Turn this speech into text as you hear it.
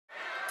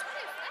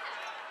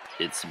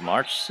It's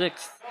March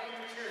 6th,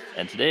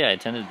 and today I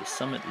attended the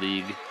Summit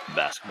League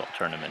basketball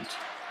tournament,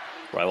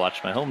 where I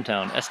watched my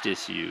hometown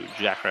SDSU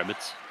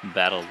Jackrabbits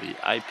battle the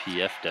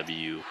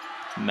IPFW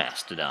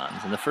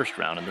Mastodons in the first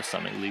round of the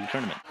Summit League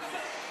tournament.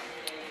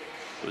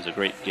 It was a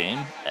great game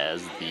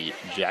as the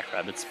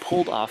Jackrabbits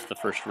pulled off the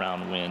first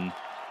round win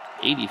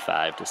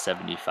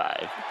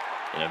 85-75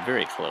 in a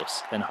very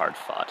close and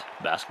hard-fought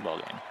basketball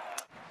game.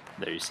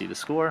 There you see the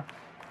score,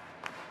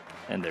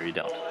 and there you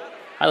don't.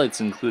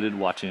 Highlights included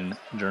watching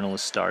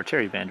journalist star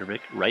Terry Vanderbeek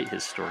write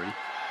his story,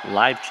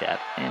 live chat,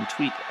 and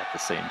tweet at the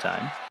same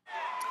time,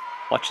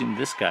 watching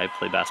this guy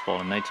play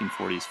basketball in a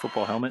 1940s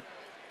football helmet,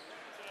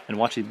 and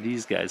watching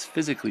these guys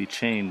physically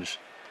change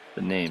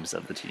the names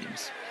of the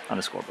teams on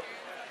a scoreboard.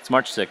 It's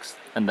March 6th,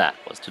 and that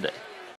was today.